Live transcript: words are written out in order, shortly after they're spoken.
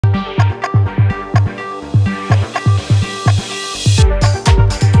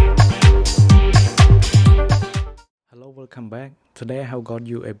back. Today I have got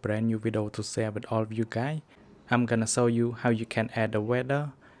you a brand new video to share with all of you guys. I'm gonna show you how you can add the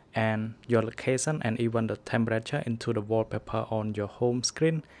weather and your location and even the temperature into the wallpaper on your home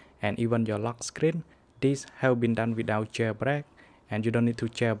screen and even your lock screen. This has been done without jailbreak, and you don't need to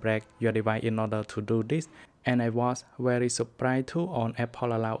jailbreak your device in order to do this. And I was very surprised too on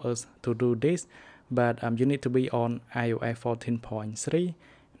Apple allow us to do this, but you need to be on iOS 14.3.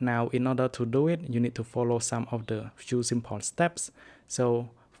 Now in order to do it, you need to follow some of the few simple steps. So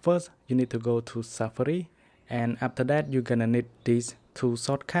first you need to go to Safari, and after that you're gonna need these two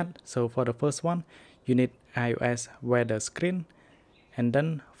shortcuts. So for the first one you need iOS weather screen, and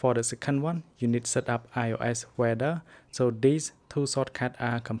then for the second one you need set up iOS weather. So these two shortcuts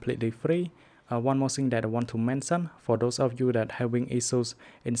are completely free. One more thing that I want to mention, for those of you that having issues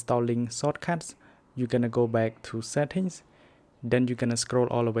installing shortcuts, you're gonna go back to settings, then you're gonna scroll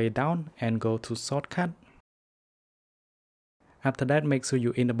all the way down and go to shortcut. After that, make sure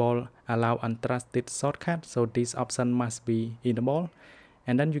you enable allow untrusted shortcut, so this option must be enabled.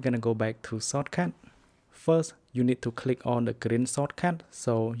 And then you're gonna go back to shortcut. First you need to click on the green shortcut,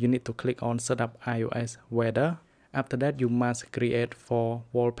 so you need to click on set up iOS weather. After that you must create 4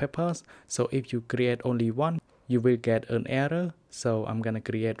 wallpapers, so if you create only one you will get an error. So I'm gonna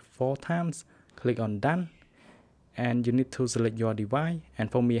create 4 times. Click on done, and you need to select your device,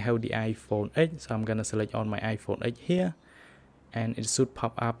 and for me I have the iPhone 8, so I'm gonna select on my iPhone 8 here, and it should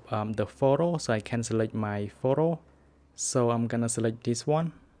pop up the photo, so I can select my photo. So I'm gonna select this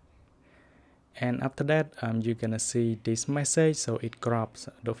one, and after that you're gonna see this message, so it crops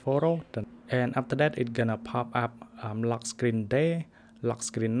the photo, and after that it's gonna pop up lock screen day, lock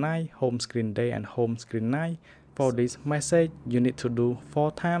screen night, home screen day, and home screen night. For this message you need to do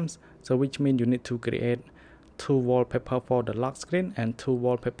 4 times, so which means you need to create 2 wallpaper for the lock screen and 2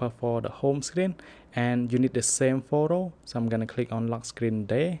 wallpaper for the home screen, and you need the same photo. So I'm gonna click on lock screen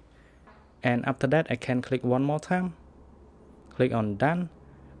day, and after that I can click one more time, click on done.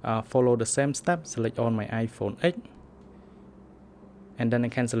 Follow the same step, select on my iPhone 8, and then I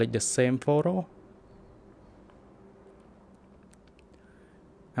can select the same photo.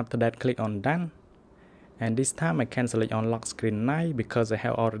 After that click on done, and this time I can select on lock screen night because I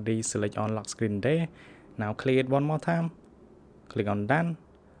have already select on lock screen day. Now click it one more time, click on done.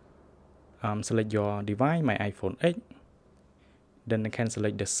 Select your device, my iPhone 8, then I can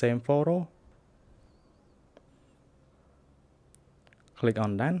select the same photo, click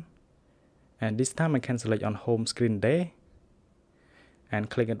on done, and this time I can select on home screen day,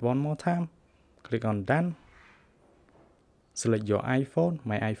 and click it one more time, click on done. Select your iPhone,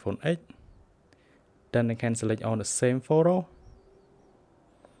 my iPhone 8, then I can select on the same photo,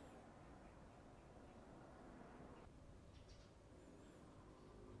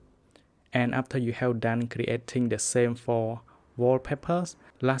 and after you have done creating the same 4 wallpapers,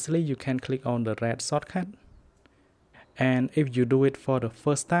 lastly you can click on the red shortcut. And if you do it for the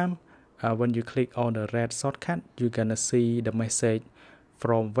first time, when you click on the red shortcut you're gonna see the message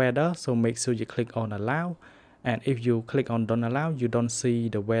from weather, so make sure you click on allow. And if you click on don't allow, you don't see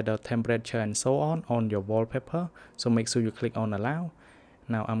the weather, temperature, and so on your wallpaper, so make sure you click on allow.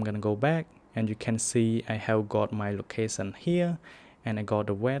 Now I'm gonna go back, and you can see I have got my location here, and I got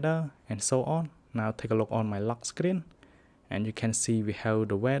the weather and so on. Now take a look on my lock screen, and you can see we have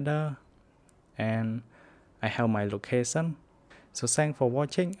the weather and I have my location. So thanks for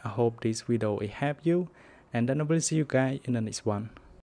watching. I hope this video will help you, and then I will see you guys in the next one.